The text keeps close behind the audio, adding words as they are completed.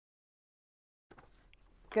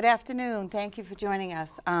Good afternoon. Thank you for joining us.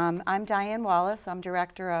 I'm Diane Wallace. I'm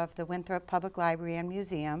director of the Winthrop Public Library and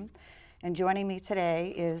Museum. And joining me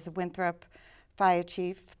today is Winthrop Fire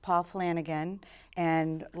Chief Paul Flanagan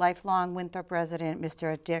and lifelong Winthrop resident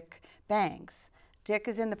Mr. Dick Bangs. Dick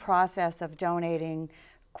is in the process of donating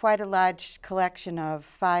quite a large collection of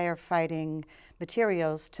firefighting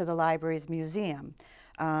materials to the library's museum.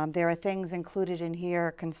 There are things included in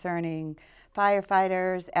here concerning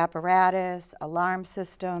firefighters, apparatus, alarm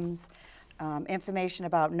systems, information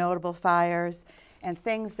about notable fires, and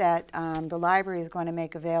things that the library is going to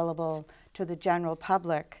make available to the general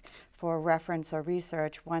public for reference or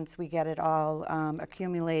research once we get it all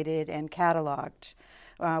accumulated and cataloged.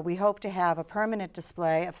 We hope to have a permanent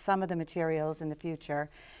display of some of the materials in the future,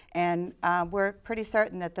 and we're pretty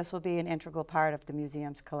certain that this will be an integral part of the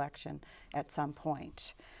museum's collection at some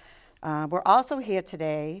point. We're also here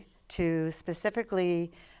today to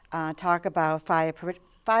specifically talk about Fire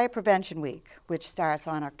Prevention Week, which starts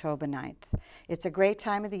on October 9th. It's a great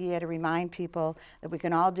time of the year to remind people that we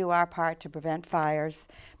can all do our part to prevent fires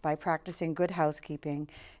by practicing good housekeeping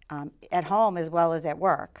at home as well as at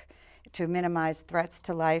work, to minimize threats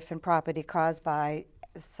to life and property caused by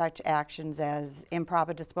such actions as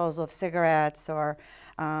improper disposal of cigarettes or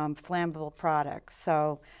flammable products.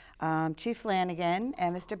 So Chief Flanagan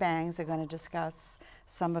and Mr. Bangs are going to discuss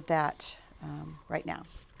some of that right now.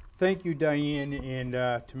 Thank you, Diane, and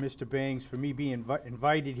to Mr. Bangs for me being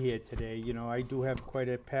invited here today. You know, I do have quite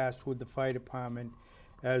a past with the fire department,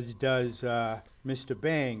 as does Mr.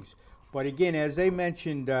 Bangs. But again, as they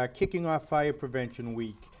mentioned, kicking off Fire Prevention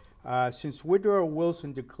Week. Since Woodrow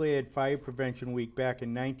Wilson declared Fire Prevention Week back in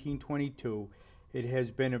 1922, it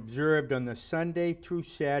has been observed on the Sunday through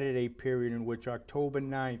Saturday period in which October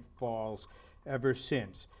 9th falls ever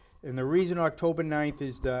since. And the reason October 9th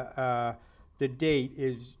is the date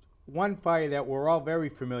is one fire that we're all very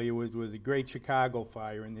familiar with was the Great Chicago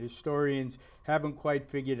Fire, and the historians haven't quite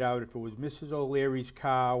figured out if it was Mrs. O'Leary's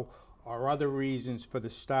cow or other reasons for the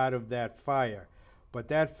start of that fire. But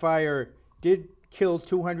that fire did kill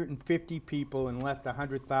 250 people and left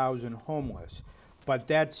 100,000 homeless. But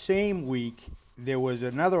that same week, there was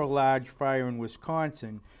another large fire in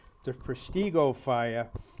Wisconsin, the Prestego Fire,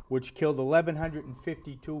 which killed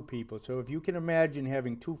 1,152 people. So if you can imagine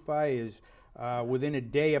having two fires within a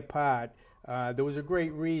day apart, there was a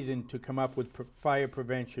great reason to come up with Fire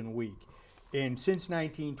Prevention Week. And since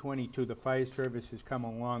 1922, the fire service has come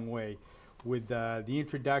a long way with the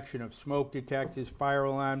introduction of smoke detectors, fire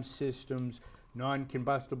alarm systems,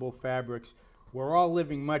 non-combustible fabrics. We're all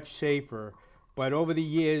living much safer, but over the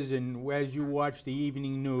years, and as you watch the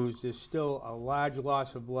evening news, there's still a large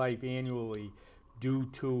loss of life annually due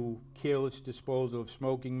to careless disposal of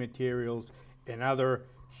smoking materials and other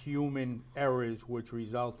human errors which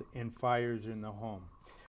result in fires in the home.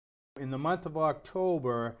 In the month of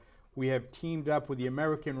October, we have teamed up with the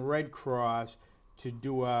American Red Cross to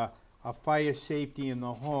do a fire safety in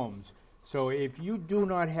the homes. So if you do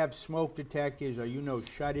not have smoke detectors, or you know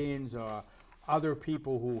shut-ins or other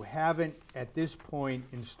people who haven't at this point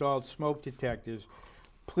installed smoke detectors,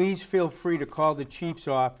 please feel free to call the Chief's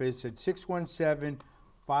office at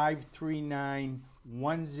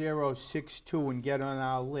 617-539-1062 and get on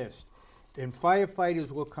our list. And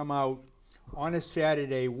firefighters will come out on a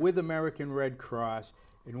Saturday with American Red Cross,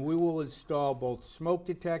 and we will install both smoke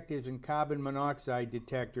detectors and carbon monoxide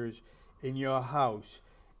detectors in your house.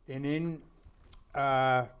 And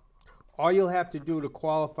all you'll have to do to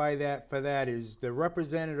qualify for that is the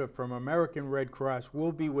representative from American Red Cross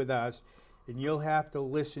will be with us, and you'll have to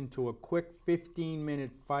listen to a quick 15-minute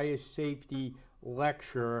fire safety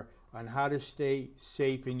lecture on how to stay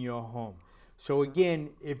safe in your home. So again,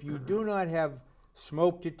 if you do not have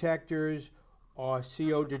smoke detectors or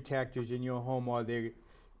CO detectors in your home, or they're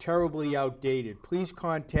terribly outdated, please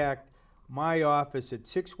contact my office at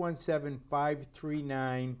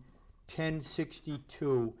 617-539-1062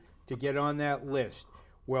 to get on that list.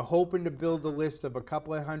 We're hoping to build a list of a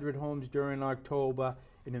couple of hundred homes during October,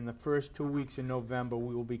 and in the first 2 weeks in November,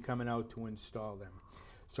 we will be coming out to install them.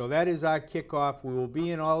 So that is our kickoff. We will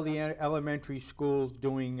be in all the elementary schools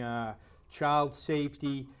doing child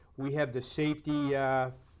safety. We have the safety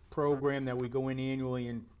program that we go in annually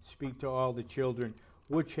and speak to all the children,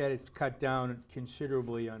 which has cut down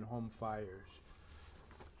considerably on home fires.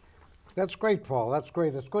 That's great, Paul. That's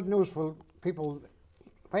great. It's good news for people.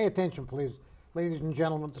 Pay attention, please, ladies and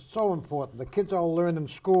gentlemen. It's so important. The kids all learn in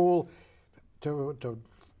school to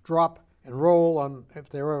drop and roll on if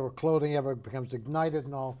their clothing ever becomes ignited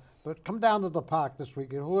and all. But come down to the park this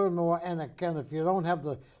week. You'll learn more. And again, if you don't have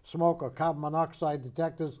the smoke or carbon monoxide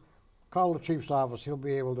detectors, call the chief's office. He'll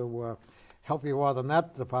be able to help you out in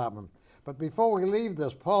that department. But before we leave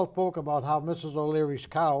this, Paul spoke about how Mrs. O'Leary's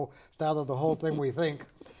cow started the whole thing, we think,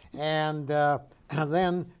 and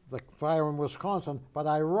then the fire in Wisconsin. But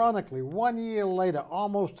ironically, 1 year later,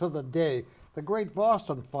 almost to the day, the Great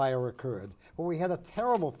Boston Fire occurred, where we had a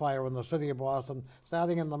terrible fire in the city of Boston,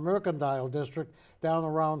 starting in the Mercantile District, down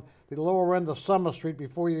around the lower end of Summer Street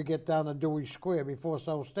before you get down to Dewey Square, before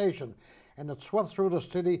South Station. And it swept through the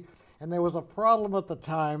city, and there was a problem at the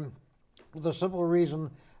time, for the simple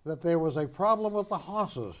reason that there was a problem with the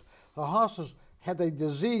horses. The horses had a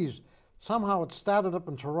disease. Somehow it started up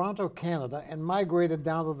in Toronto, Canada, and migrated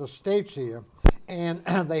down to the States here. And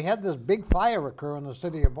they had this big fire occur in the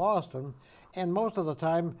city of Boston, and most of the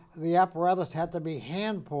time the apparatus had to be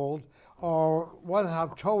hand-pulled or was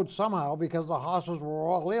towed somehow because the horses were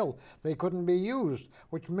all ill. They couldn't be used,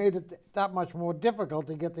 which made it that much more difficult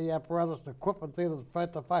to get the apparatus and equipment there to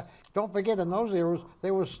fight the fire. Don't forget, in those eras,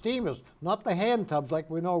 there were steamers, not the hand tubs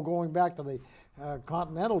like we know going back to the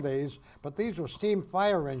continental days, but these were steam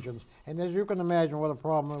fire engines. And as you can imagine what a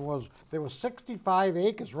problem it was, there were 65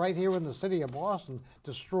 acres right here in the city of Boston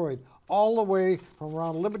destroyed, all the way from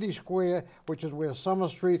around Liberty Square, which is where Summer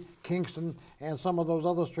Street, Kingston, and some of those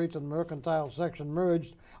other streets in the Mercantile section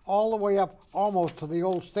merged, all the way up almost to the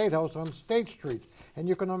old State House on State Street. And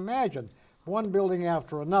you can imagine one building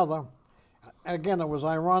after another. Again, it was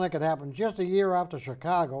ironic. It happened just a year after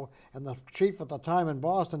Chicago, and the chief at the time in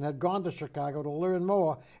Boston had gone to Chicago to learn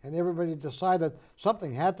more, and everybody decided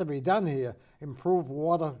something had to be done here, improve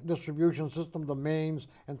water distribution system, the mains,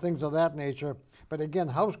 and things of that nature. But again,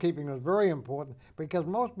 housekeeping was very important because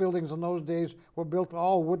most buildings in those days were built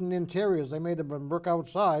all wooden interiors. They may have been brick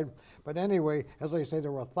outside, but anyway, as I say,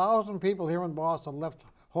 there were 1,000 people here in Boston left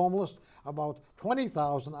homeless, about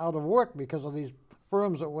 20,000 out of work because of these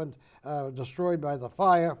firms that went destroyed by the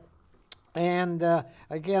fire. And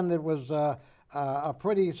again, it was a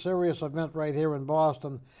pretty serious event right here in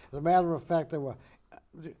Boston. As a matter of fact, there were,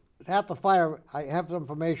 at the fire, I have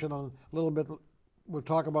information on a little bit, we'll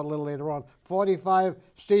talk about a little later on, 45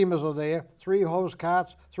 steamers are there, 3 hose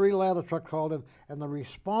carts, 3 ladder trucks called in, and the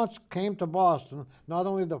response came to Boston, not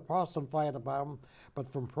only the Boston Fire Department,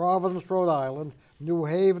 but from Providence, Rhode Island, New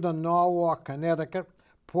Haven and Norwalk, Connecticut,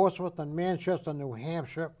 Portsmouth and Manchester, New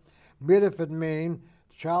Hampshire, Biddeford, Maine,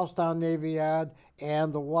 Charlestown Navy Yard,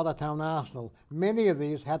 and the Watertown Arsenal. Many of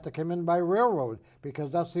these had to come in by railroad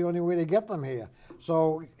because that's the only way to get them here.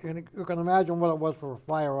 So you can imagine what it was for a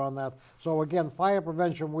fire on that. So again, Fire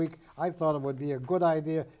Prevention Week, I thought it would be a good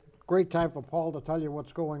idea. Great time for Paul to tell you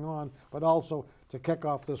what's going on, but also to kick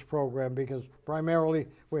off this program because primarily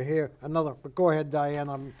we're here but go ahead, Diane,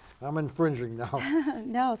 I'm infringing now.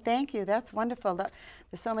 No, thank you. That's wonderful.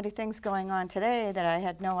 There's so many things going on today that I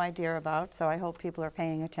had no idea about, so I hope people are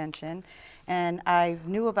paying attention. And I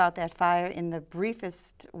knew about that fire in the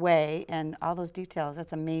briefest way and all those details.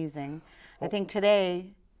 That's amazing. I think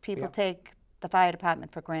today people take the fire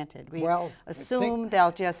department for granted. We assume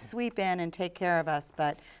they'll just sweep in and take care of us,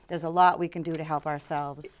 but there's a lot we can do to help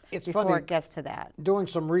ourselves before it gets to that. Doing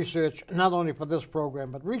some research, not only for this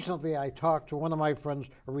program, but recently I talked to one of my friends,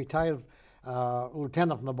 a retired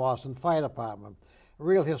lieutenant from the Boston Fire Department, a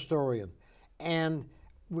real historian. And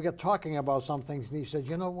we got talking about some things, and he said,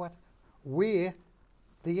 you know what? We're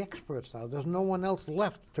the experts now. There's no one else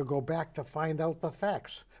left to go back to find out the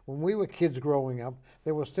facts. When we were kids growing up,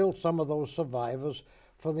 there were still some of those survivors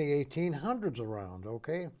from the 1800s around,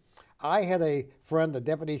 okay? I had a friend, a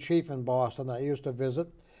deputy chief in Boston I used to visit,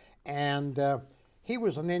 and he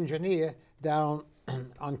was an engineer down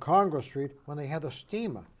on Congress Street when they had a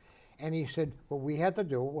steamer. And he said, what we had to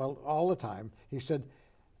do, well, all the time, he said,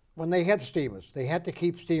 when they had steamers, they had to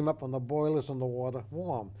keep steam up on the boilers and the water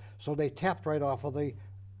warm. So they tapped right off of the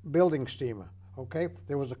building steamer, okay?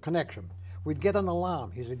 There was a connection. We'd get an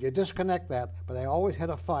alarm. He said, you disconnect that, but I always had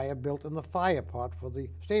a fire built in the fire pot for the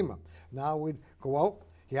steamer. Now we'd go out,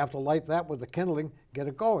 you have to light that with the kindling, get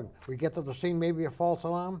it going. We get to the scene, maybe a false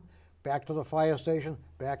alarm, back to the fire station,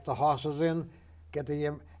 back the horses in, get the,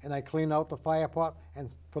 and I clean out the fire pot and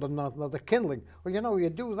put another kindling. Well, you know, you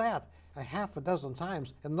do that a half a dozen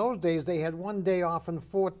times. In those days, they had 1 day off in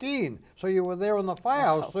 14. So you were there in the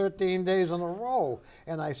firehouse 13 days in a row.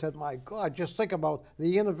 And I said, my God, just think about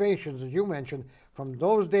the innovations, as you mentioned, from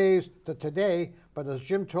those days to today. But as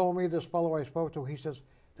Jim told me, this fellow I spoke to, he says,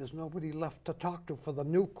 there's nobody left to talk to for the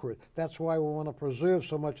new crew. That's why we want to preserve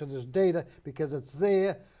so much of this data, because it's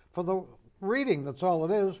there for the reading. That's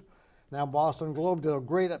all it is. Now, Boston Globe did a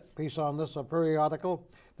great piece on this, a periodical.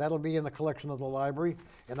 That'll be in the collection of the library.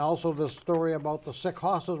 And also this story about the sick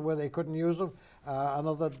horses where they couldn't use them.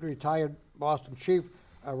 Another retired Boston chief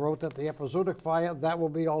wrote that the epizootic fire, that will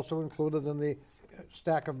be also included in the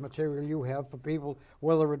stack of material you have for people,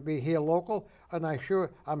 whether it be here local, and I'm sure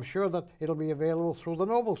that it'll be available through the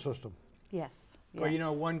Noble system. Yes. Well, you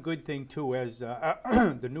know, one good thing too, as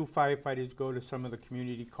the new firefighters go to some of the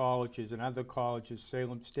community colleges and other colleges,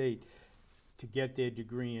 Salem State, to get their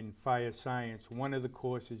degree in fire science, one of the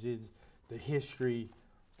courses is the history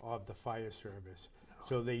of the fire service.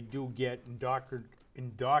 So they do get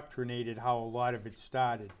indoctrinated how a lot of it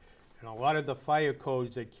started. And a lot of the fire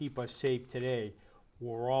codes that keep us safe today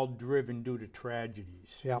were all driven due to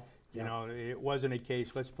tragedies. Yep. You know, it wasn't a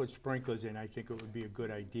case, let's put sprinklers in, I think it would be a good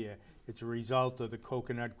idea. It's a result of the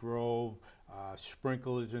Coconut Grove,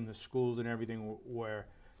 sprinklers in the schools and everything were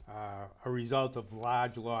a result of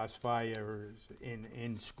large lost fires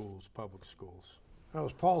in schools, public schools.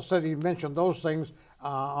 As Paul said, he mentioned those things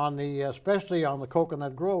on the, especially on the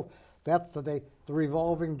Coconut Grove. That's the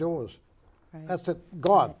revolving doors. Right. That's it,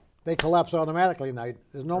 gone. They collapse automatically at night.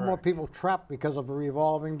 There's no more Correct. people trapped because of a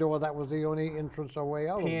revolving door. That was the only entrance or way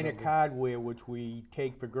out. of the Panic building. hardware, which we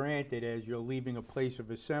take for granted as you're leaving a place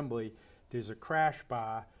of assembly, there's a crash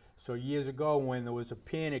bar. So years ago when there was a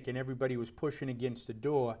panic and everybody was pushing against the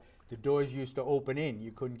doors used to open in.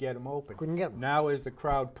 You couldn't get them open. Couldn't get 'em. Now as the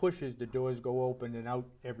crowd pushes, the doors go open and out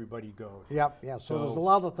everybody goes. Yep, yeah. So there's a So-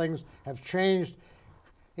 lot of things have changed.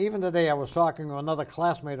 Even today, I was talking to another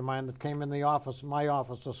classmate of mine that came in the office, my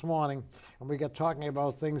office this morning, and we got talking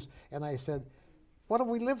about things, and I said, what have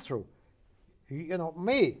we lived through? You know,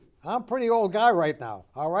 me, I'm a pretty old guy right now,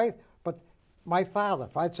 all right? But my father,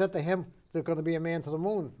 if I'd said to him, there's going to be a man to the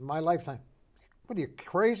moon in my lifetime, what are you,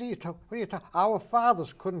 crazy? What are you talking? Our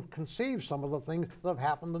fathers couldn't conceive some of the things that have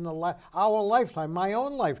happened in our lifetime, my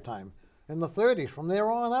own lifetime, in the 30s, from there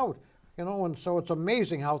on out. You know, and so it's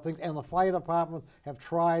amazing how things, and the fire department have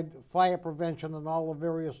tried fire prevention and all the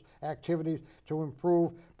various activities to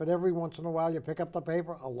improve, but every once in a while you pick up the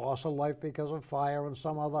paper, a loss of life because of fire and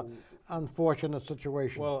some other unfortunate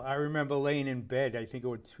situation. Well, I remember laying in bed, I think it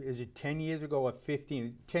was, is it 10 years ago or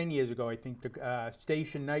 15? 10 years ago, I think, the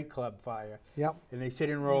Station nightclub fire. Yep. And they said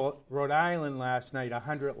in Rhode Island last night,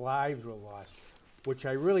 100 lives were lost, which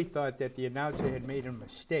I really thought that the announcer had made a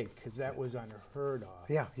mistake, because that was unheard of.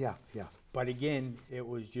 Yeah. But again, it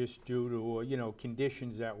was just due to, you know,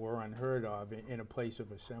 conditions that were unheard of in a place of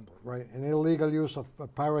assembly. Right, and illegal use of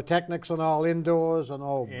pyrotechnics and all indoors, and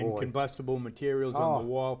oh And boy. combustible materials Oh. on the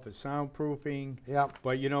wall for soundproofing. Yep.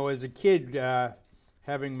 But, you know, as a kid,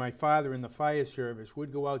 having my father in the fire service,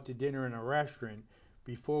 we'd go out to dinner in a restaurant.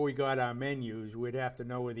 Before we got our menus, we'd have to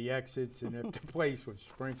know where the exits and if the place was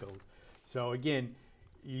sprinkled. So again,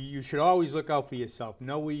 you should always look out for yourself.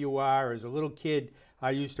 Know where you are. As a little kid,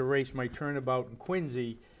 I used to race my turnabout in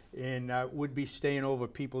Quincy, and would be staying over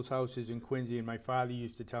people's houses in Quincy, and my father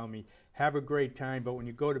used to tell me, have a great time, but when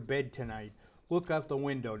you go to bed tonight, look out the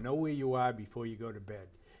window. Know where you are before you go to bed.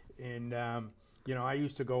 And, you know, I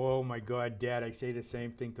used to go, oh, my God, Dad, I say the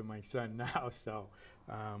same thing to my son now. So,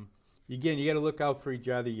 again, you got to look out for each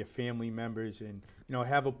other, your family members, and, you know,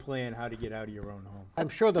 have a plan how to get out of your own home. I'm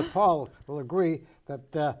sure that Paul will agree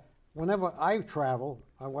that whenever I travel,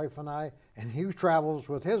 my wife and I, and he travels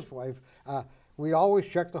with his wife, we always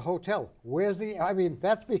check the hotel. I mean,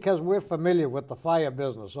 that's because we're familiar with the fire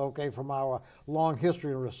business, okay, from our long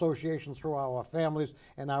history and association through our families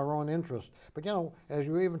and our own interests. But, you know, as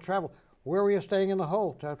you even travel, where are you staying in the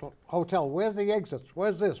hotel? Where's the exits?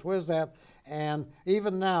 Where's this? Where's that? And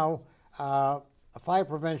even now, a fire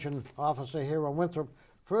prevention officer here in Winthrop,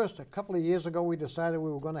 first, a couple of years ago, we decided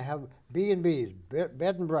we were going to have B&Bs,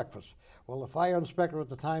 bed and breakfast. Well, the fire inspector at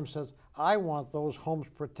the time says, I want those homes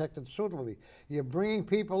protected suitably. You're bringing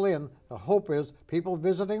people in. The hope is people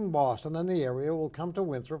visiting Boston and the area will come to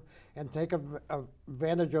Winthrop and take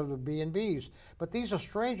advantage of the B&Bs. But these are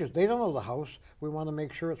strangers. They don't know the house. We want to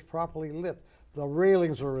make sure it's properly lit. The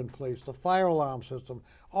railings are in place, the fire alarm system,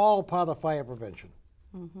 all part of fire prevention.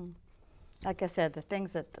 Mm-hmm. Like I said, the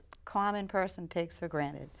things that the common person takes for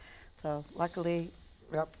granted. So luckily,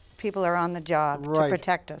 Yep. people are on the job Right. to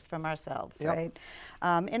protect us from ourselves, Yep. right?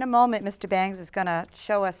 In a moment, Mr. Bangs is going to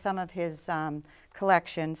show us some of his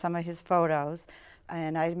collection, some of his photos.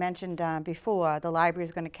 And I mentioned before, the library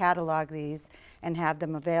is going to catalog these and have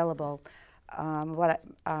them available.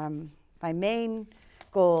 My main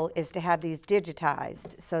goal is to have these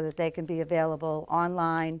digitized so that they can be available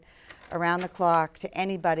online around the clock to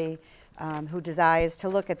anybody who desires to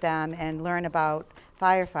look at them and learn about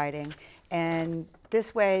firefighting. And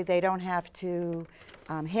this way they don't have to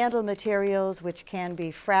handle materials which can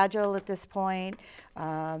be fragile at this point.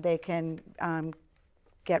 They can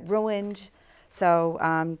get ruined. So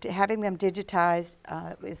having them digitized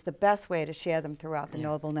is the best way to share them throughout the Yeah.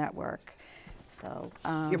 Noble network. So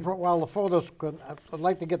Well, the photos could, I'd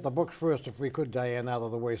like to get the books first if we could, Diane, out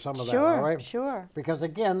of the way, some of that, all sure, right? sure. Because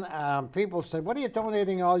again, people said, what are you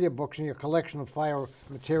donating all your books and your collection of fire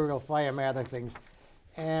material, firematic things?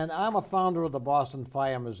 And I'm a founder of the Boston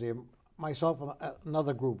Fire Museum, myself and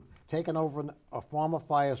another group, taking over a former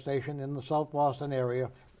fire station in the South Boston area.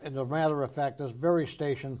 As a matter of fact, this very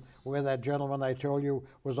station where that gentleman I told you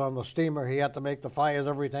was on the steamer, he had to make the fires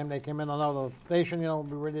every time they came in and out of the station, you know,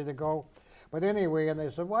 be ready to go. But anyway, and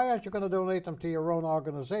they said, why aren't you going to donate them to your own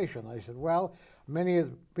organization? I said, well, many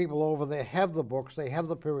of the people over there have the books, they have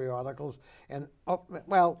the periodicals, and,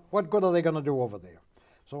 well, what good are they going to do over there?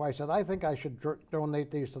 So I said, I think I should donate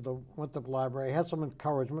these to the Winthrop Library. I had some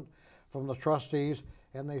encouragement from the trustees,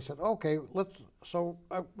 and they said, okay, let's, so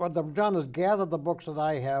what I've done is gather the books that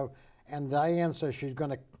I have, and Diane says she's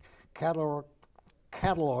going to catalog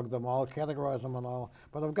them all, categorize them and all,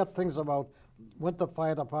 but I've got things about Winthrop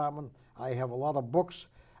Fire Department. I have a lot of books.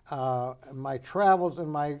 My travels and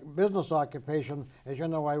my business occupation, as you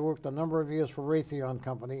know, I worked a number of years for Raytheon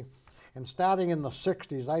Company, and starting in the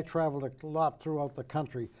 60s, I traveled a lot throughout the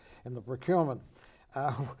country in the procurement.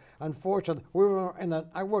 Unfortunately,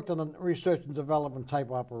 I worked in a research and development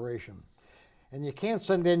type operation. And you can't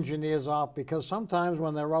send engineers off because sometimes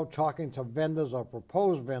when they're out talking to vendors or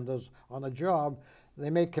proposed vendors on a job, they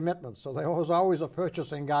make commitments. So there was always a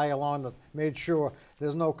purchasing guy along that made sure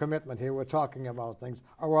there's no commitment here, we're talking about things,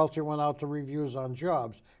 or else you went out to reviews on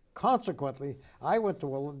jobs. Consequently, I did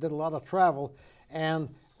a lot of travel, and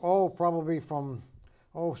probably from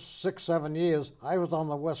 6, 7 years, I was on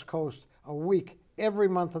the West Coast a week every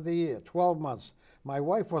month of the year, 12 months. My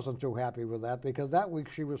wife wasn't too happy with that because that week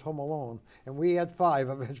she was home alone, and we had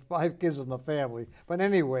 5 kids in the family. But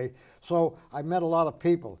anyway, so I met a lot of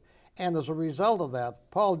people. And as a result of that,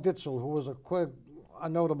 Paul Ditzel, who was a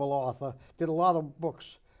notable author, did a lot of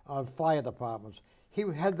books on fire departments. He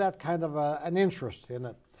had that kind of an interest in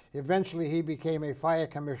it. Eventually, he became a fire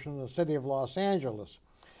commissioner in the city of Los Angeles.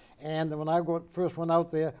 And when I first went out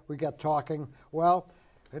there, we got talking. Well,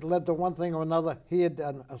 it led to one thing or another. He had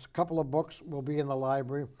done a couple of books, will be in the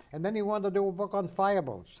library. And then he wanted to do a book on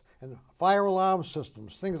fireboats and fire alarm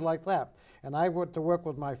systems, things like that. And I went to work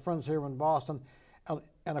with my friends here in Boston.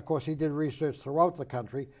 And of course, he did research throughout the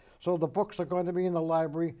country. So the books are going to be in the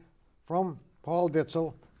library from Paul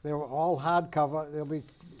Ditzel. They're all hardcover. They'll be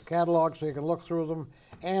cataloged so you can look through them.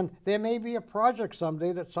 And there may be a project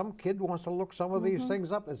someday that some kid wants to look some of these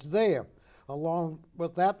things up. It's there. Along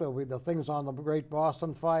with that, there'll be the things on the Great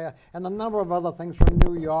Boston Fire and a number of other things from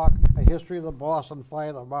New York, a history of the Boston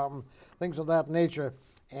Fire Department, things of that nature.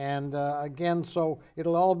 And again, so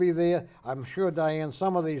it'll all be there. I'm sure, Diane,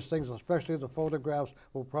 some of these things, especially the photographs,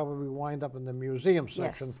 will probably wind up in the museum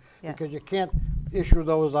section yes. because you can't issue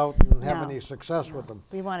those out and have any success with them.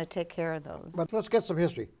 We want to take care of those. But let's get some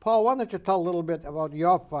history. Paul, why don't you tell a little bit about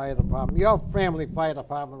your fire department, your family fire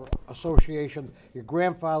department association, your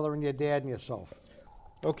grandfather and your dad and yourself?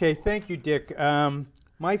 Okay, thank you, Dick.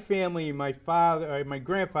 My family, my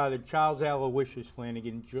grandfather, Charles Aloysius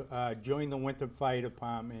Flanagan, joined the Winthrop Fire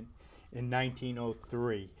Department in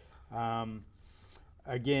 1903.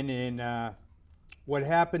 What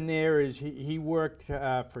happened there is he worked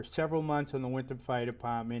for several months on the Winthrop Fire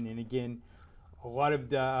Department, and again, a lot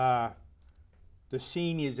of the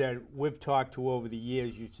seniors that we've talked to over the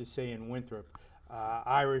years used to say in Winthrop,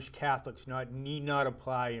 Irish Catholics need not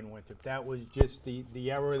apply in Winthrop. That was just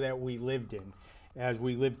the era that we lived in, as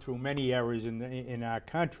we lived through many eras in our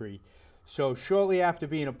country. So shortly after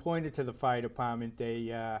being appointed to the fire department,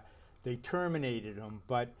 they terminated him.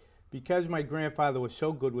 But because my grandfather was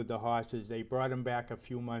so good with the horses, they brought him back a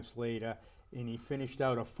few months later, and he finished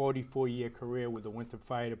out a 44-year career with the Winthrop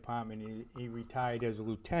Fire Department. He retired as a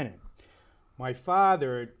lieutenant. My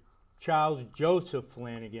father, Charles Joseph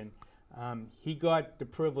Flanagan, he got the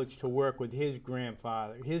privilege to work with his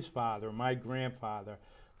father, my grandfather,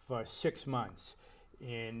 for 6 months.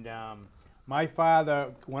 And my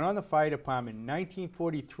father went on the fire department in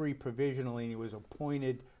 1943 provisionally, and he was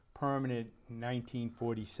appointed permanent in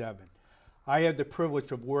 1947. I had the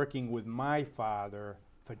privilege of working with my father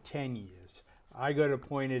for 10 years. I got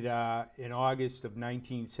appointed in August of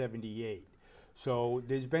 1978. So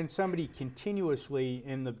there's been somebody continuously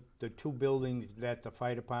in the 2 buildings that the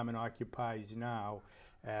fire department occupies now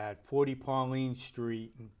at 40 Pauline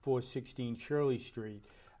Street and 416 Shirley Street,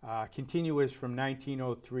 continuous from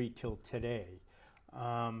 1903 till today.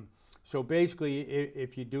 So basically,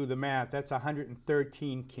 if you do the math, that's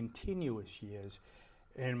 113 continuous years.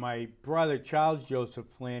 And my brother, Charles Joseph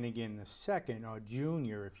Flanagan II, or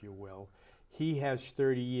Junior, if you will, he has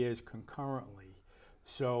 30 years concurrently.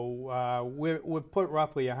 So we've put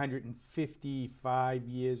roughly 155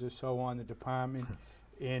 years or so on the department,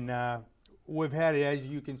 and we've had, as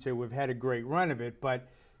you can say, we've had a great run of it. But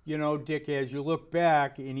you know, Dick, as you look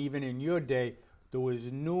back, and even in your day, there was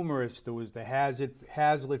the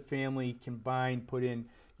Hazlitt family combined, put in,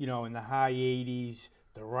 you know, in the high 80s,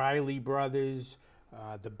 the Riley brothers,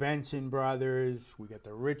 the Benson brothers, we got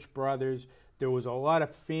the Rich brothers. There was a lot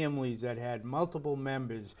of families that had multiple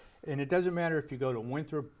members, and it doesn't matter if you go to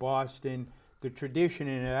Winthrop, Boston, the tradition,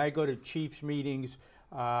 and I go to chiefs meetings,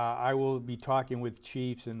 I will be talking with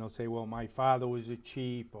chiefs, and they'll say, well, my father was a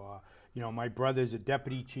chief, or, you know, my brother's a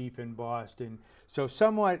deputy chief in Boston. So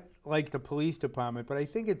somewhat like the police department, but I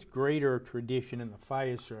think it's greater tradition in the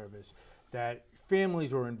fire service that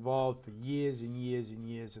families were involved for years and years and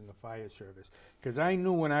years in the fire service. Because I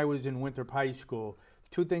knew when I was in Winthrop High School,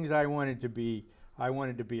 two things I wanted to be. I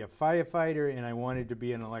wanted to be a firefighter, and I wanted to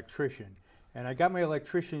be an electrician. And I got my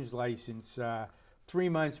electrician's license 3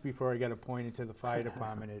 months before I got appointed to the fire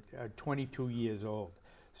department at 22 years old.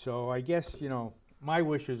 So I guess, you know, my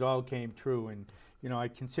wishes all came true, and you know, I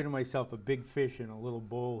consider myself a big fish in a little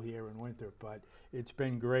bowl here in Winthrop, but it's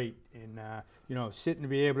been great. And you know, sitting to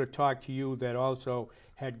be able to talk to you that also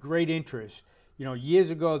had great interest. You know,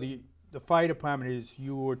 years ago, the fire department, as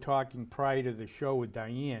you were talking prior to the show with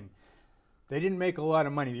Diane, they didn't make a lot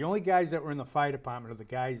of money. The only guys that were in the fire department are the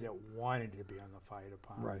guys that wanted to be on the fire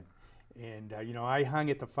department. Right. And you know, I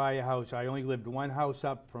hung at the firehouse. I only lived one house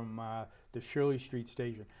up from the Shirley Street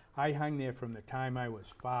station. I hung there from the time I was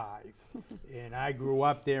 5, and I grew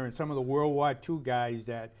up there. And some of the World War II guys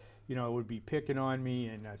that, you know, would be picking on me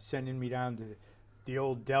and sending me down to the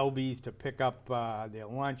old Delby's to pick up their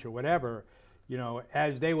lunch or whatever, you know,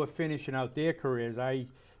 as they were finishing out their careers,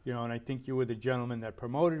 you know, and I think you were the gentleman that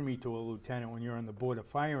promoted me to a lieutenant when you were on the Board of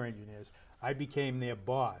Fire Engineers. I became their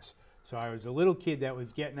boss. So I was a little kid that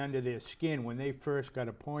was getting under their skin when they first got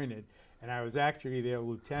appointed, and I was actually their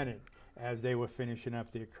lieutenant as they were finishing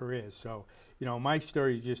up their careers. So, you know, my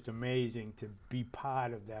story is just amazing to be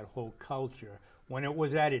part of that whole culture when it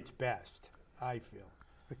was at its best, I feel.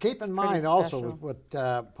 Keep in mind also what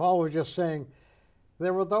Paul was just saying,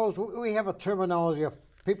 there were those, we have a terminology of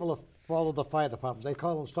people that follow the fire department. They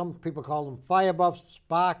call them, some people call them fire buffs,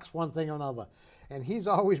 sparks, one thing or another. And he's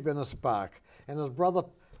always been a spark. And his brother,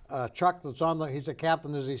 Chuck, that's on he's a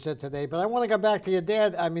captain, as he said today. But I want to go back to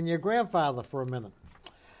your grandfather for a minute,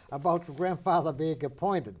 about your grandfather being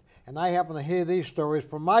appointed. And I happen to hear these stories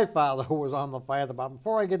from my father, who was on the fire department.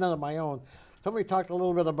 Before I get into my own, somebody talked a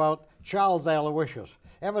little bit about Charles Aloysius.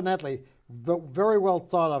 Evidently, very well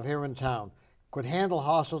thought of here in town. Could handle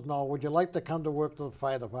horses and all. Would you like to come to work to the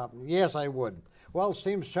fire department? Yes, I would. Well, it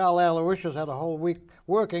seems Charles Aloysius had a whole week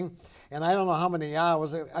working, and I don't know how many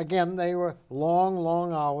hours. Again, they were long,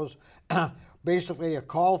 long hours. Basically a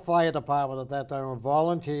call fire department at that time, a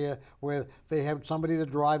volunteer, where they had somebody to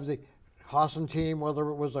drive the horse and team, whether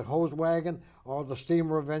it was a hose wagon or the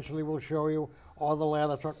steamer eventually will show you, or the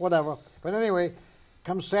ladder truck, whatever. But anyway,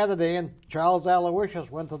 come Saturday, and Charles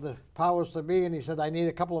Aloysius went to the powers to be, and he said, I need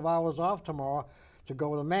a couple of hours off tomorrow to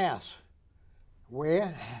go to Mass.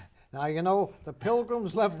 Where? Now, you know, the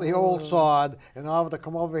Pilgrims left the old sod in order to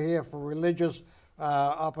come over here for religious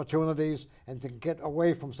opportunities and to get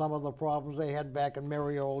away from some of the problems they had back in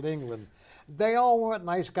merry old England. They all weren't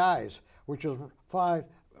nice guys, which is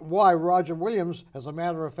why Roger Williams, as a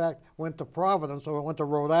matter of fact, went to Providence, or went to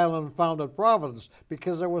Rhode Island and founded Providence,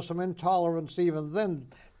 because there was some intolerance even then,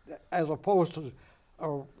 as opposed to,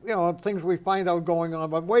 you know, things we find out going on,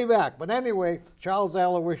 but way back. But anyway, Charles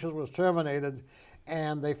Aloysius was terminated,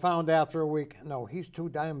 and they found after a week, no, he's too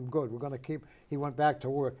damn good. We're going to keep. He went back to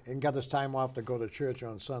work and got his time off to go to church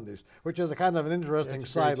on Sundays, which is a kind of an interesting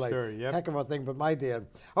sidelight. Yep. Heck of a thing, but my dad.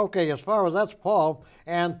 Okay, as far as that's Paul,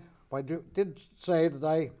 and I did say that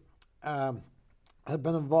I have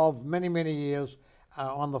been involved many, many years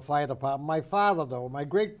on the fire department. My father, though, my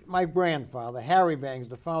grandfather, Harry Bangs,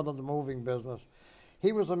 the founder of the moving business,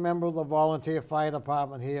 he was a member of the volunteer fire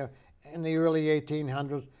department here in the early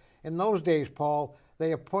 1800s. In those days, Paul,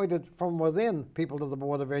 they appointed from within people to the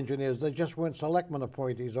Board of Engineers. They just weren't selectmen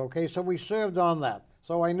appointees, okay? So we served on that.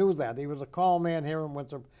 So I knew that. He was a call man here in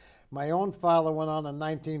Winthrop. My own father went on in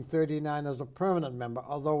 1939 as a permanent member,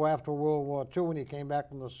 although after World War II, when he came back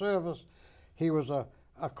from the service, he was a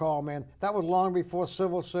call man. That was long before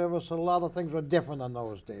civil service, so a lot of things were different in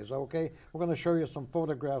those days, okay? We're going to show you some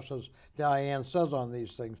photographs, as Diane says, on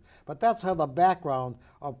these things. But that's how the background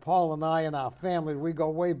of Paul and I and our families, we go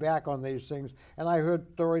way back on these things. And I heard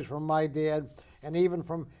stories from my dad and even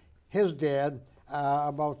from his dad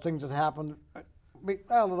about things that happened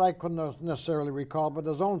well, that I couldn't necessarily recall, but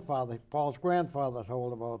his own father, Paul's grandfather,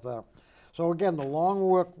 told about that. So again, the long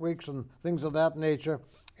work weeks and things of that nature.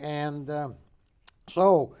 And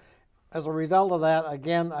so, as a result of that,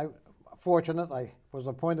 again, I was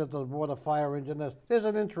appointed to the Board of Fire Engineers. There's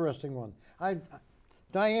an interesting one.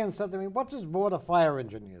 Diane said to me, "What's this Board of Fire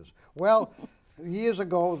Engineers?" Well, years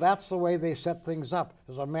ago, that's the way they set things up.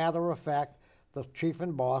 As a matter of fact, the chief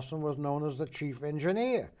in Boston was known as the chief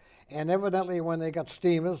engineer. And evidently, when they got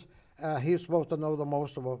steamers, he's supposed to know the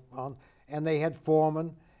most about, and they had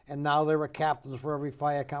foremen, and now there were captains for every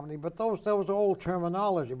fire company. But that was old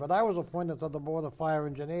terminology. But I was appointed to the Board of Fire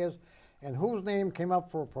Engineers, and whose name came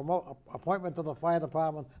up for appointment to the fire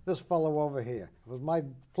department? This fellow over here. It was my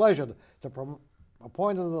pleasure to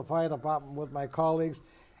appoint him to the fire department with my colleagues.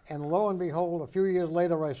 And lo and behold, a few years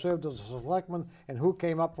later, I served as a selectman, and who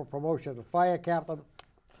came up for promotion? The fire captain.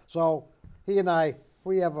 So he and I,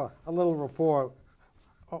 we have a little rapport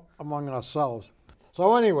among ourselves.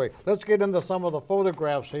 So anyway, let's get into some of the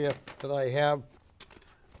photographs here that I have.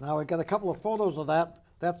 Now I got a couple of photos of that.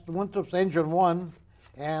 That's Winthrop's Engine 1,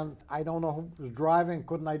 and I don't know who was driving,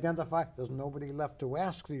 couldn't identify. There's nobody left to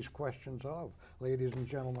ask these questions of, ladies and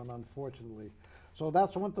gentlemen, unfortunately. So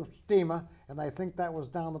that's Winthrop's steamer, and I think that was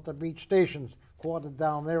down at the beach stations, quartered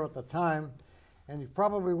down there at the time. And you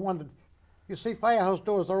probably wondered, you see firehouse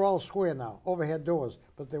doors are all square now, overhead doors,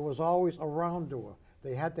 but there was always a round door.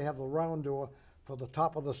 They had to have the round door for the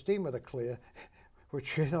top of the steamer to clear,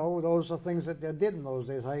 which, you know, those are things that they did in those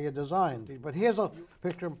days, how you designed. But here's a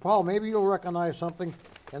picture, Paul, maybe you'll recognize something,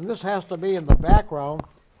 and this has to be in the background,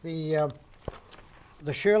 the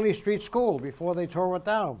Shirley Street School before they tore it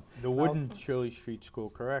down. The wooden Shirley Street School,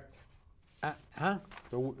 correct? Huh?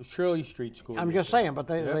 The Shirley Street School. I'm just saying, but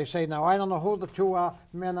they say, now I don't know who the two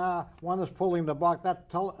men are. One is pulling the box. That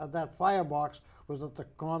firebox was at the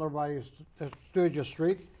corner by Sturgis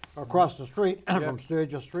Street, across the street from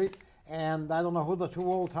Sturgis Street. And I don't know who the two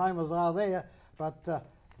old timers are there, but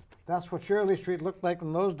that's what Shirley Street looked like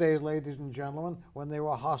in those days, ladies and gentlemen, when they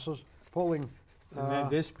were horses pulling. And then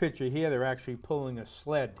this picture here, they're actually pulling a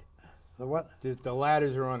sled. The what? The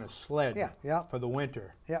ladders are on a sled. Yeah. For the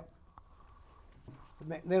winter. Yeah.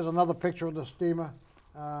 There's another picture of the steamer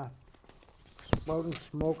exploding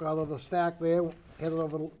smoke out of the stack there, headed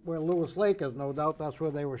over where Lewis Lake is, no doubt. That's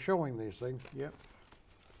where they were showing these things. Yep.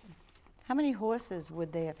 How many horses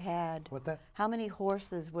would they have had? What that? How many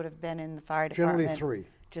horses would have been in the fire department? Generally 3.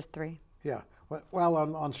 Just 3? Yeah. Well,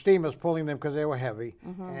 on steamers pulling them because they were heavy,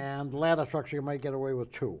 and ladder trucks you might get away with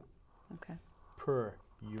 2. Okay. Per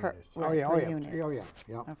unit. Per unit.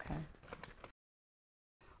 Yeah. Okay.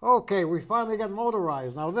 Okay, we finally got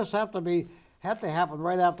motorized. Now this had to happen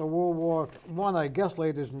right after World War I, I guess,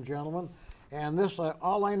 ladies and gentlemen. And this,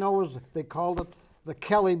 all I know is they called it the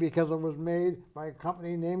Kelly because it was made by a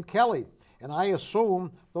company named Kelly. And I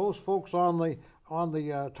assume those folks on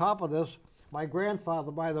the top of this, my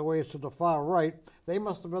grandfather, by the way, is to the far right, they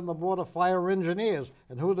must have been the Board of Fire Engineers.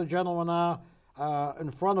 And who the gentlemen are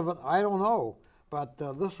in front of it, I don't know. But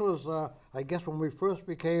this was, I guess, when we first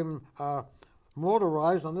became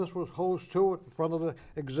motorized, and this was hose 2 in front of the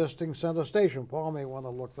existing center station. Paul may want to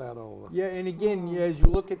look that over. Yeah, and again, as you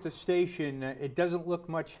look at the station, it doesn't look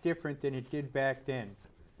much different than it did back then.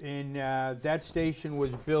 And that station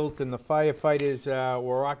was built, and the firefighters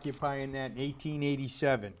were occupying that in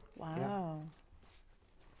 1887. Wow. Yeah.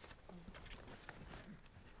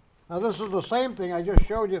 Now this is the same thing I just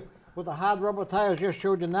showed you with the hard rubber tires. Just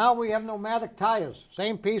showed you. Now we have pneumatic tires.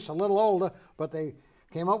 Same piece, a little older, but they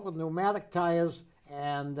came up with pneumatic tires,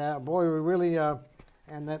 and boy, we really,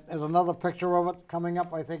 and there's another picture of it coming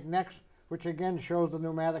up, I think, next, which again shows the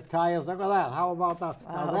pneumatic tires. Look at that. How about that?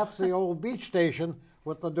 Wow. Now that's the old beach station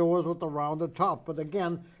with the doors with the rounded top. But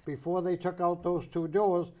again, before they took out those 2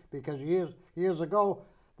 doors, because years ago,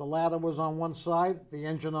 the ladder was on one side, the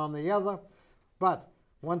engine on the other. But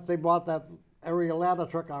once they bought that area ladder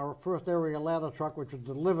truck, our first area ladder truck, which was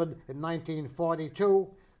delivered in 1942,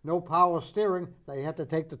 no power steering, they had to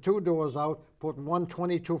take the 2 doors out, put one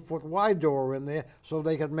 22-foot wide door in there so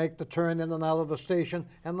they could make the turn in and out of the station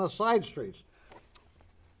and the side streets.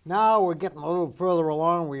 Now we're getting a little further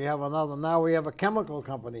along. Now we have a chemical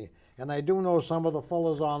company. And I do know some of the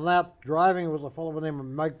fellows on that. Driving was a fellow by the name of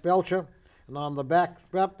Mike Belcher. And on the back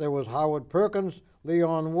step there was Howard Perkins,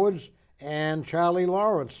 Leon Woods, and Charlie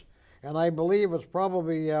Lawrence. And I believe it's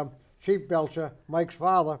probably Chief Belcher, Mike's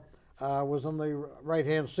father, was in the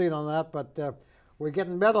right-hand seat on that. But we're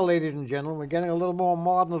getting better, ladies and gentlemen. We're getting a little more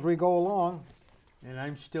modern as we go along. And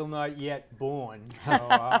I'm still not yet born, so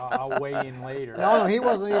I'll weigh in later. No, he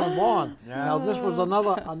wasn't even born. Yeah. Now this was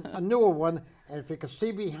a newer one, And if you can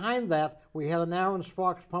see behind that, we had an Aaron's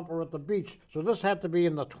Fox pumper at the beach. So this had to be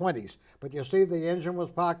in the 20s. But you see the engine was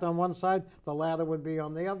parked on one side, the ladder would be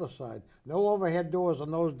on the other side. No overhead doors in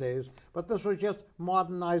those days, but this was just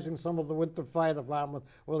modernizing some of the Winthrop Fire Department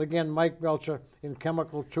with, again, Mike Belcher in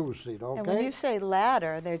chemical two-seat, okay? And when you say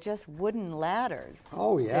ladder, they're just wooden ladders.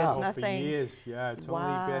 Oh, yeah. There's For nothing. years, yeah, it's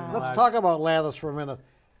Wow. only been. Let's talk about ladders for a minute.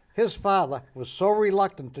 His father was so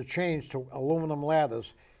reluctant to change to aluminum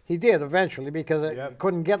ladders. He did eventually because he Yep.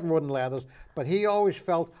 couldn't get wooden ladders, but he always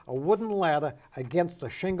felt a wooden ladder against the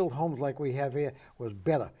shingled homes like we have here was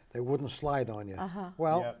better. They wouldn't slide on you.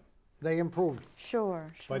 Well, Yep. they improved.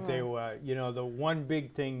 Sure, sure. But they were, you know, the one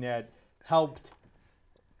big thing that helped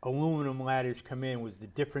aluminum ladders come in was the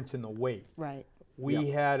difference in the weight. Right. We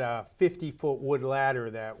had a 50-foot wood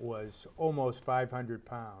ladder that was almost 500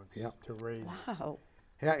 pounds Yep. to raise. Wow.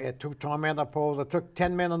 Yeah, it took tormentor poles. It took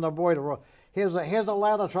 10 men on the boy to roll. Here's a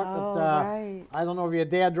ladder truck Oh, that, right. I don't know if your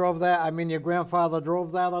dad drove that. I mean, your grandfather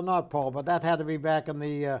drove that or not, Paul, but that had to be back in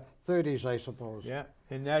the 30s, I suppose. Yeah,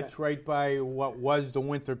 and that's right by what was the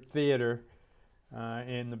Winthrop Theater,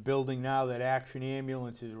 in the building now that Action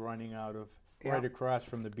Ambulance is running out of, right Yeah. across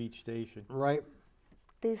from the beach station. Right.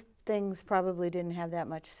 These things probably didn't have that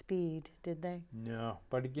much speed, did they? No,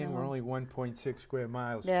 but again, we're No. only 1.6 square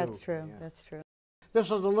miles That's too. true. Yeah. That's true. This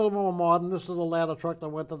is a little more modern. This is a ladder truck that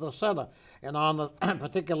went to the center. And on the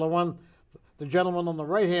particular one, the gentleman on the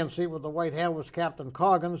right-hand seat with the white hair was Captain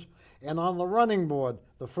Coggins. And on the running board,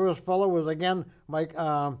 the first fellow was, again, Mike,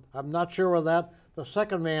 I'm not sure of that. The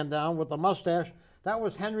second man down with the mustache, that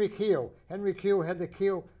was Henry Keogh. Henry Keogh had the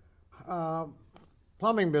Keogh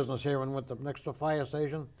plumbing business here in Winthrop, next to the fire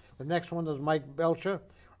station. The next one is Mike Belcher,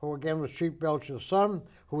 who again was Chief Belcher's son,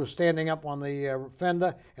 who was standing up on the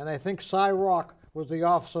fender. And I think Cy Rock was the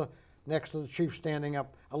officer next to the chief standing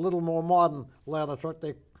up. A little more modern ladder truck.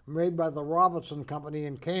 They made by the Robertson Company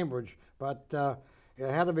in Cambridge, but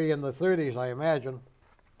it had to be in the 30s, I imagine.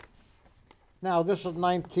 Now this is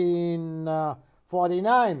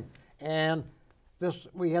 1949, and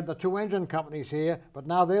we had the two engine companies here, but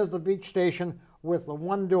now there's the beach station with the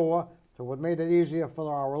one door, so it made it easier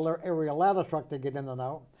for our area ladder truck to get in and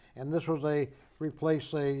out. And this was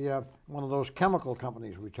replace one of those chemical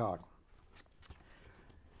companies we talked.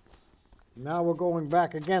 Now we're going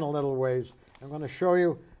back again a little ways. I'm going to show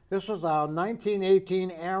you, this is our 1918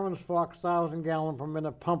 Aaron's Fox 1,000-gallon per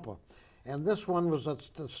minute pumper. And this one was at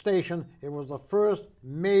the station. It was the first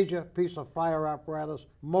major piece of fire apparatus,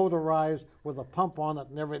 motorized with a pump on it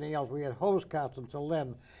and everything else. We had hose carts until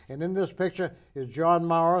then. And in this picture is John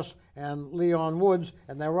Morris and Leon Woods,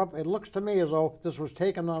 and they're up, it looks to me as though this was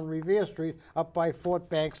taken on Revere Street up by Fort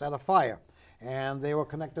Banks at a fire. And they were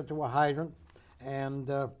connected to a hydrant and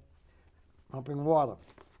pumping water.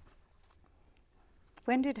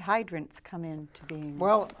 When did hydrants come into being?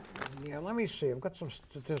 Well, yeah, let me see. I've got some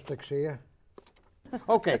statistics here.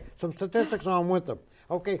 Okay, some statistics on Winthrop.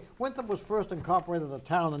 Okay, Winthrop was first incorporated as a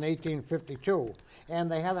town in 1852,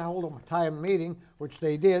 and they had to hold a town meeting, which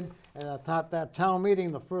they did. And at that town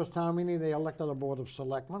meeting, the first town meeting, they elected a board of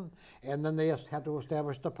selectmen, and then they had to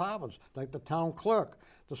establish departments, like the town clerk,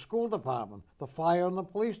 the school department, the fire and the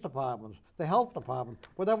police departments, the health department,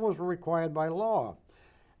 whatever was required by law.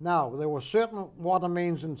 Now, there were certain water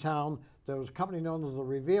mains in town. There was a company known as the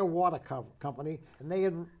Revere Water Company, and they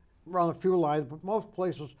had run a few lines, but most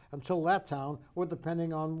places until that town were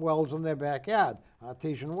depending on wells in their backyard,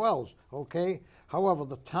 artesian wells, okay? However,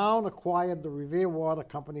 the town acquired the Revere Water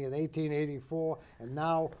Company in 1884, and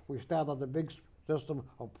now we started the big system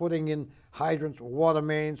of putting in hydrants, water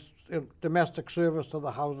mains, domestic service to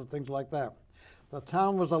the houses, things like that. The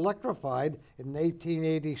town was electrified in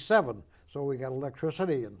 1887. So we got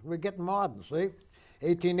electricity, and we're getting modern, see?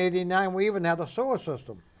 1889, we even had a sewer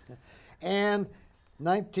system. And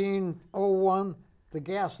 1901, the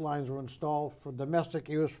gas lines were installed for domestic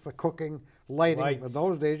use for cooking, lighting. Lights. In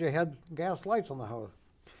those days, you had gas lights in the house.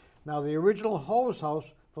 Now, the original hose house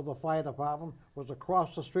for the fire department was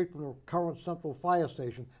across the street from the current central fire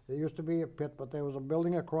station. There used to be a pit, but there was a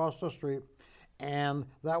building across the street, and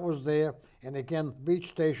that was there. And again, beach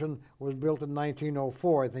station was built in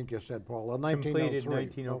 1904, I think you said, Paul, or 1903. Completed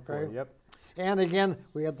 1904, okay? yep. And again,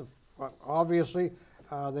 we had obviously,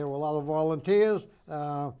 there were a lot of volunteers.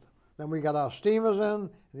 Then we got our steamers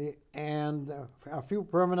in, and a few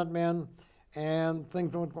permanent men, and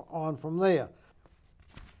things went on from there.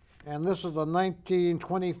 And this is the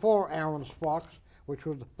 1924 Aaron's Fox, which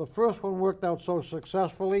was the first one worked out so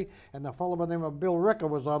successfully, and the fellow by the name of Bill Ricker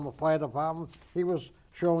was on the fire department. He was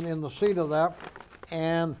shown in the seat of that,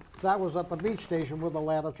 and that was at the beach station with the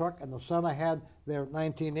ladder truck, and the center had their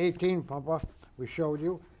 1918 pumper we showed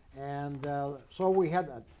you, And so we had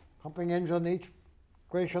a pumping engine each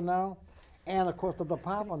station now. And of course the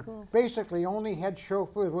department basically only had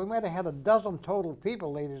chauffeurs. We might have had a dozen total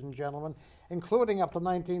people, ladies and gentlemen, including up to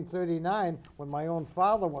 1939 when my own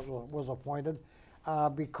father was appointed,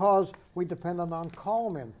 because we depended on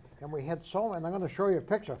callmen. And we had so, and I'm going to show you a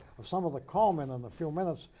picture of some of the callmen in a few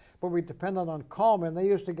minutes, but we depended on callmen. They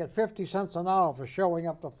used to get 50 cents an hour for showing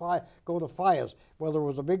up to go to fires, whether it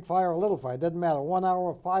was a big fire or a little fire. It didn't matter, 1 hour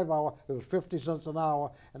or 5 hour, it was 50 cents an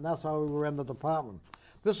hour, and that's how we were in the department.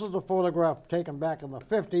 This is a photograph taken back in the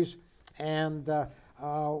 50s, and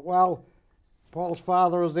well, Paul's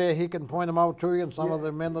father is there. He can point them out to you, and some of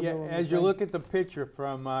the men that do as you look at the picture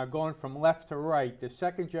from going from left to right, the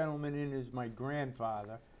second gentleman in is my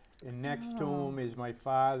grandfather, and next to him is my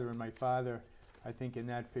father, and my father, I think in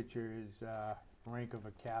that picture is rank of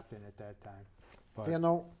a captain at that time. But you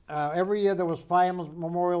know, every year there was Fireman's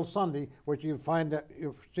Memorial Sunday, which you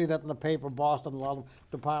see that in the paper. Boston, a lot of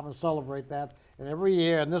departments celebrate that. And every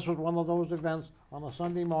year, and this was one of those events on a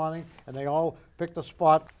Sunday morning, and they all picked a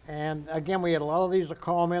spot. And again, we had a lot of these that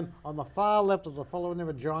call in. On the far left is a fellow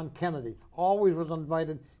named John Kennedy. Always was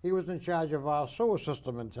invited. He was in charge of our sewer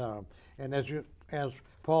system in town. And as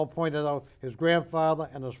Paul pointed out, his grandfather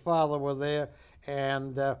and his father were there,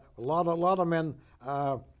 and a lot of men.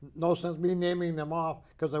 No sense me naming them off,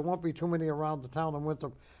 because there won't be too many around the town of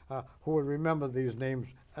Winthrop who would remember these names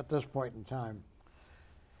at this point in time.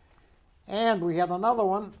 And we had another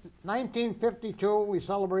one, 1952, we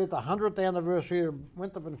celebrated the 100th anniversary of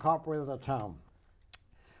Winthrop Incorporated, a town.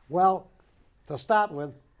 Well, to start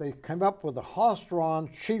with, they came up with a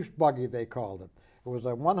horse-drawn chief's buggy, they called it. It was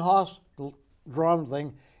a one-horse-drawn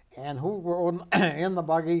thing, and who were in the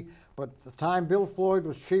buggy, but at the time Bill Floyd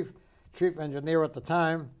was chief engineer at the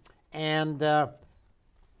time, and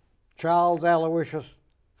Charles Aloysius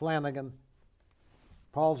Flanagan,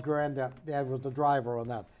 Paul's granddad, was the driver on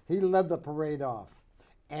that. He led the parade off.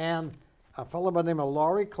 And a fellow by the name of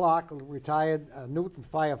Laurie Clark, a retired Newton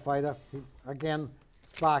firefighter, again,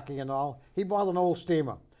 Sparky and all, he bought an old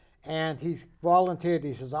steamer. And he volunteered.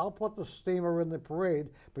 He says, I'll put the steamer in the parade,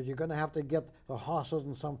 but you're going to have to get the horses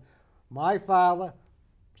and some. My father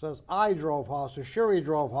says, I drove horses. Sure, he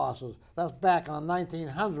drove horses. That's back in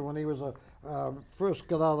 1900 when he was first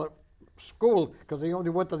got out of school, because he only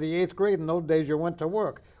went to the 8th grade. In those days, you went to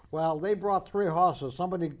work. Well, they brought 3 horses.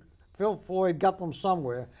 Phil Floyd got them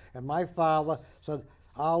somewhere, and my father said,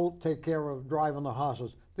 I'll take care of driving the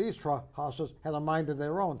horses. These horses had a mind of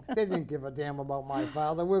their own. They didn't give a damn about my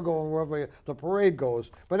father. We're going wherever the parade goes.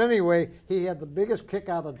 But anyway, he had the biggest kick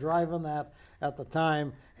out of driving that at the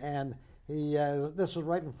time, and this is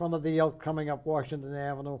right in front of the Elk coming up Washington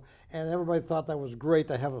Avenue, and everybody thought that was great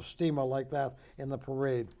to have a steamer like that in the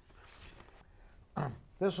parade.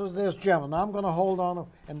 This is this gentleman. I'm going to hold on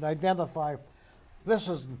and identify. This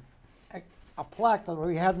is a plaque that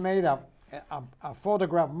we had made up, a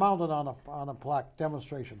photograph mounted on a plaque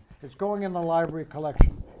demonstration. It's going in the library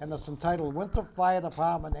collection, and it's entitled Winthrop Fire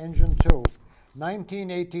Department Engine 2,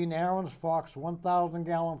 1918 Aaron's Fox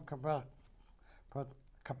 1,000-gallon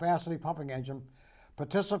capacity pumping engine,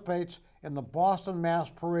 participates in the Boston Mass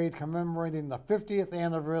Parade commemorating the 50th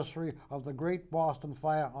anniversary of the Great Boston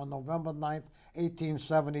Fire on November 9th,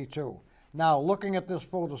 1872. Now, looking at this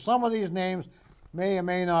photo, some of these names may or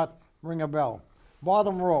may not ring a bell.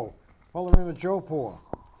 Bottom row, fellow named Joe Poor,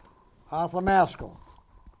 Arthur Maskell.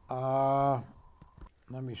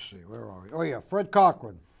 Let me see, where are we? Oh yeah, Fred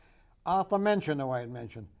Cochran, Arthur Mention, who I had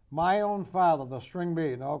mentioned, my own father, the string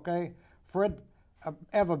beat, okay? Fred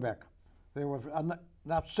Everbeck. There was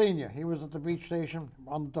not senior. He was at the beach station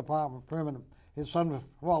on the department, permanent. His son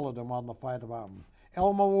followed him on the fire department.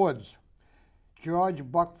 Elmer Woods, George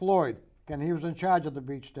Buck Floyd. Again, he was in charge of the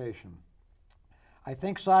beach station. I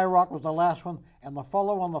think Cyrock was the last one, and the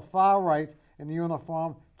fellow on the far right in the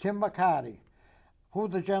uniform, Tim McCarty. Who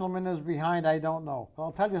the gentleman is behind, I don't know. But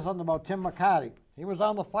I'll tell you something about Tim McCarty. He was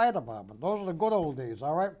on the fire department. Those are the good old days,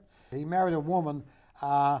 all right? He married a woman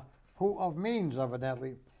who of means,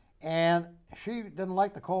 evidently, and she didn't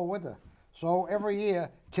like the cold weather. So every year,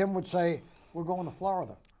 Tim would say, we're going to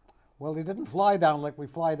Florida. Well, he didn't fly down like we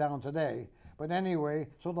fly down today. But anyway,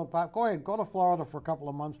 so go ahead, go to Florida for a couple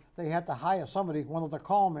of months. They had to hire somebody, one of the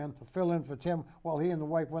callmen, to fill in for Tim while he and the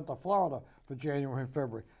wife went to Florida for January and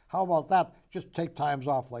February. How about that? Just take times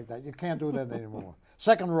off like that. You can't do that anymore.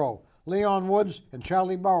 Second row, Leon Woods and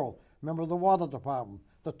Charlie Burrell, member of the Water Department.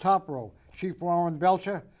 The top row, Chief Warren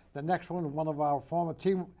Belcher. The next one, one of our former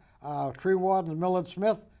tree wardens, Millard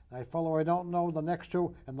Smith. A fellow I don't know, the next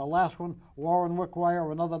two. And the last one, Warren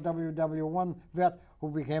Wickwire, another WW1 vet, who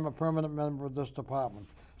became a permanent member of this department.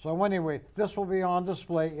 So anyway, this will be on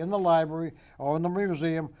display in the library or in the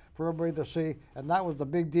museum for everybody to see, and that was the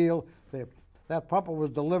big deal. That puppet was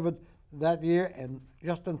delivered that year and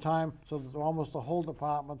just in time so that almost the whole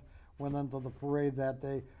department went into the parade that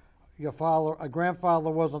day. Your grandfather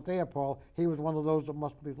wasn't there, Paul. He was one of those that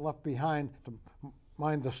must be left behind to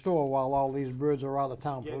mind the store while all these birds are out of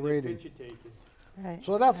town parading. Right.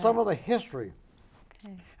 So that's some of the history.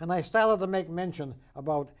 Okay. And I started to make mention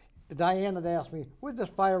about, Diane had asked me, where's this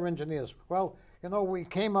fire engineers? Well, you know, we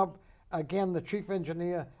came up, again, the chief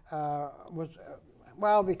engineer was,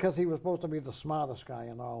 well, because he was supposed to be the smartest guy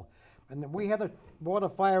and all. And then we had a board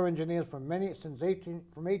of fire engineers from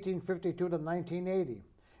 1852 to 1980.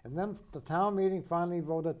 And then the town meeting finally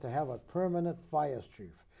voted to have a permanent fire chief,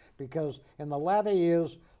 because in the latter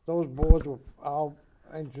years, those boards were, all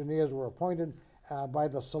engineers were appointed by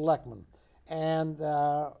the selectmen. And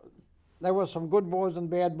there were some good boards and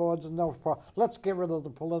bad boards, and let's get rid of the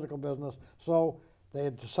political business. So they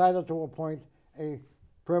had decided to appoint a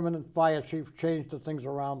permanent fire chief, change the things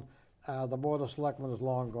around. The board of selectmen is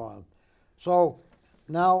long gone. So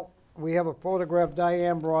now we have a photograph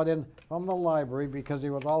Diane brought in from the library, because he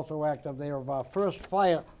was also active there, of our first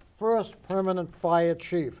permanent fire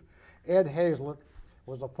chief. Ed Hazlett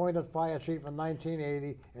was appointed fire chief in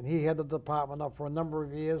 1980, and he headed the department up for a number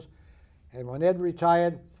of years. And when Ed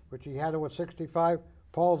retired, which he had to at 65,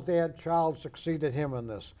 Paul's dad, Charles, succeeded him in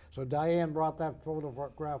this. So Diane brought that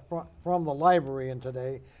photograph from the library in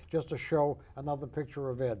today, just to show another picture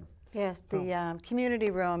of Ed. Yes, the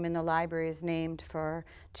community room in the library is named for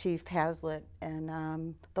Chief Hazlett,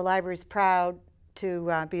 and the library's proud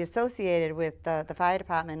to be associated with the fire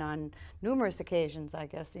department on numerous occasions, I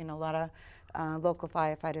guess. You know, a lot of local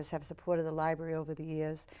firefighters have supported the library over the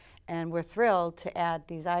years, and we're thrilled to add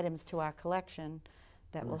these items to our collection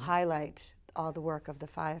that will highlight all the work of the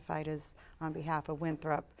firefighters on behalf of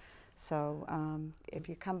Winthrop. So if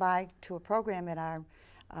you come by to a program at our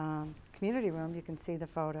community room, you can see the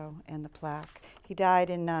photo and the plaque. He died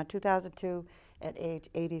in 2002 at age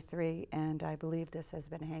 83, and I believe this has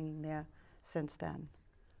been hanging there since then.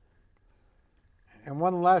 And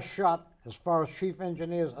one last shot, as far as chief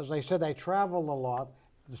engineers, as I said, I traveled a lot.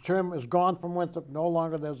 The term is gone from Winthrop. No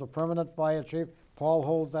longer there's a permanent fire chief. Paul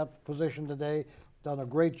holds that position today, done a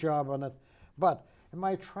great job on it. But in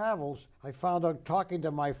my travels, I found out, talking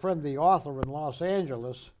to my friend, the author in Los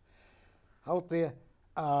Angeles, out there,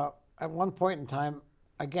 at one point in time,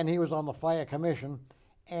 again, he was on the fire commission,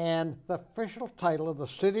 and the official title of the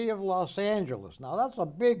city of Los Angeles, now that's a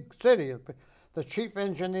big city. The chief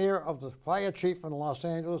engineer of the fire chief in Los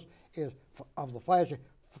Angeles is, of the fire chief,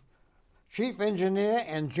 chief engineer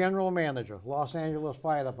and general manager, Los Angeles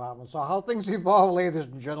Fire Department. So how things evolve, ladies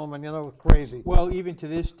and gentlemen, you know, crazy. Well, even to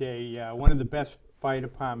this day, one of the best fire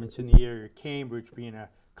departments in the area, Cambridge, being a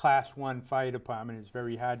Class 1 fire department, it's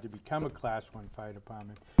very hard to become a Class 1 fire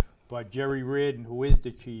department. But Jerry Reardon, who is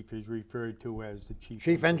the chief, is referred to as the chief.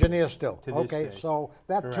 Chief engineer still. To this okay, day. so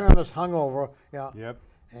that Correct. term is hung over. Yeah. Yep.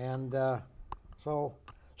 And so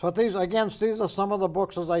these, again, these are some of the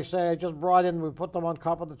books, as I say, I just brought in. We put them on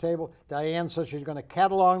top of the table. Diane says she's going to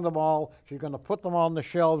catalog them all. She's going to put them on the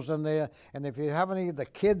shelves in there. And if you have any of the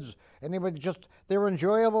kids, anybody, just, they're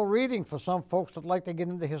enjoyable reading for some folks that like to get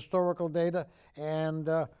into historical data. And,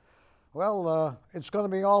 it's going to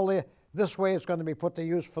be all there. This way it's going to be put to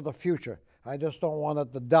use for the future. I just don't want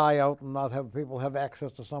it to die out and not have people have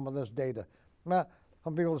access to some of this data.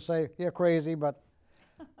 Some people say, you're crazy, but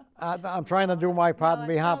I'm trying to do my part on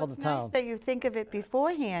behalf of the town. It's nice that you think of it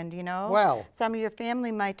beforehand, you know. Well, some of your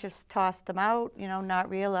family might just toss them out, you know, not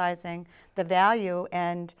realizing the value,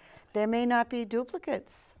 and there may not be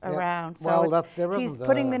duplicates around. So well, he's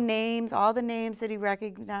putting the names, all the names that he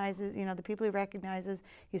recognizes, you know, the people he recognizes,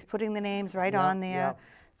 he's putting the names right on there.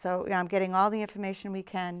 So I'm getting all the information we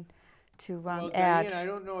can to well, add. Diane, I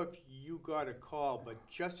don't know if you got a call, but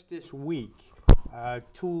just this week,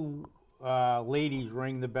 two ladies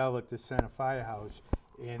rang the bell at the Center Firehouse,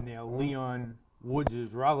 and they're Leon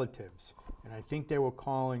Woods' relatives. And I think they were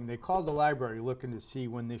calling, they called the library looking to see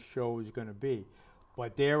when this show is going to be.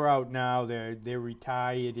 But they're out now, they're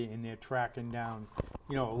retired, and they're tracking down,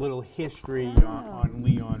 you know, a little history on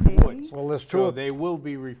Leon Woods. Well, there's two. So they will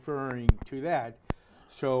be referring to that.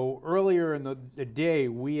 So earlier in the day,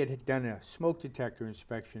 we had done a smoke detector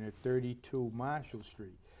inspection at 32 Marshall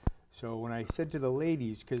Street. So when I said to the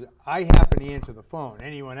ladies, because I happen to answer the phone,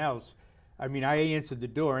 anyone else, I mean, I answered the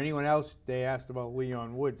door. Anyone else they asked about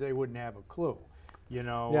Leon Woods, they wouldn't have a clue, you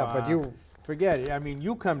know. Yeah, but you forget it. I mean,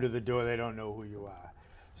 you come to the door, they don't know who you are.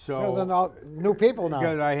 So well, they're all new people now.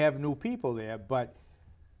 Because I have new people there, but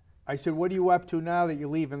I said, what are you up to now that you're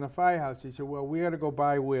leaving the firehouse? He said, well, we got to go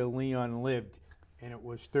by where Leon lived. And it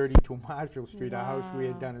was 32 Marshall Street, a house we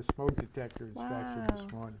had done a smoke detector inspection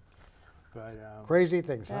this morning. But Crazy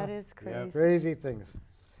things, huh? That is crazy. Crazy things.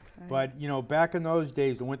 But, you know, back in those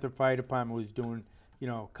days, the Winthrop Fire Department was doing, you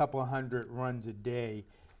know, a couple of hundred runs a day.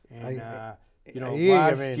 And, you know,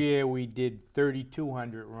 last year we did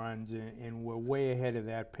 3,200 runs, and we're way ahead of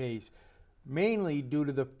that pace, mainly due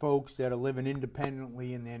to the folks that are living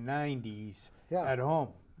independently in their 90s at home.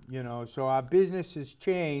 You know, so our business has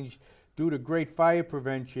changed due to great fire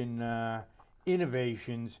prevention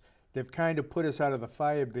innovations. They've kind of put us out of the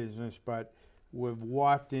fire business, but we've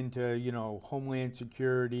wafted into, you know, Homeland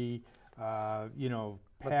Security, you know,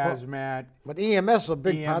 hazmat. But EMS is a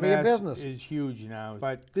big part of your business. EMS is huge now,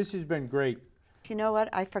 but this has been great. You know what?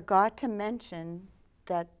 I forgot to mention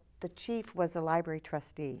that the chief was a library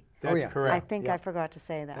trustee. That's correct. I think I forgot to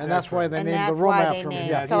say that. And that's why they And named the that's room why after they him.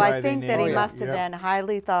 named. That's So why I they think that named he it. must have been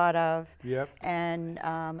highly thought of. Yep. And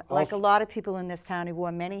like a lot of people in this town, he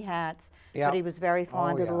wore many hats, but he was very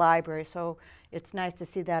fond of the library. So it's nice to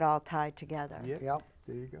see that all tied together. Yep.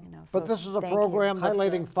 There you go. You know, But so this is a thank you. program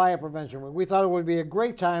highlighting fire prevention. We thought it would be a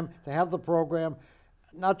great time to have the program,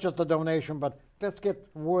 not just a donation, but let's get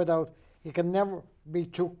word out. You can never be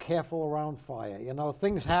too careful around fire. You know,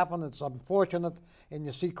 things happen, it's unfortunate, and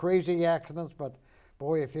you see crazy accidents, but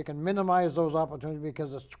boy, if you can minimize those opportunities,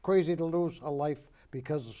 because it's crazy to lose a life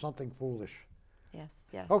because of something foolish. Yes,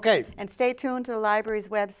 yes. Okay. And stay tuned to the library's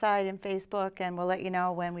website and Facebook, and we'll let you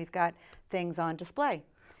know when we've got things on display.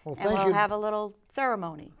 Well, and we'll have a little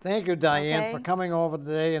ceremony. Thank you, Diane, for Okay. coming over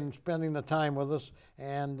today and spending the time with us.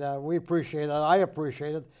 And we appreciate it. I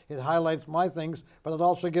appreciate it. It highlights my things, but it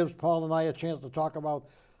also gives Paul and I a chance to talk about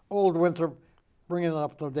old Winthrop, bringing it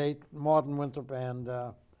up to date, modern Winthrop. And,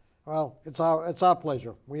 well, it's our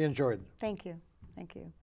pleasure. We enjoyed it. Thank you. Thank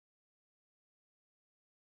you.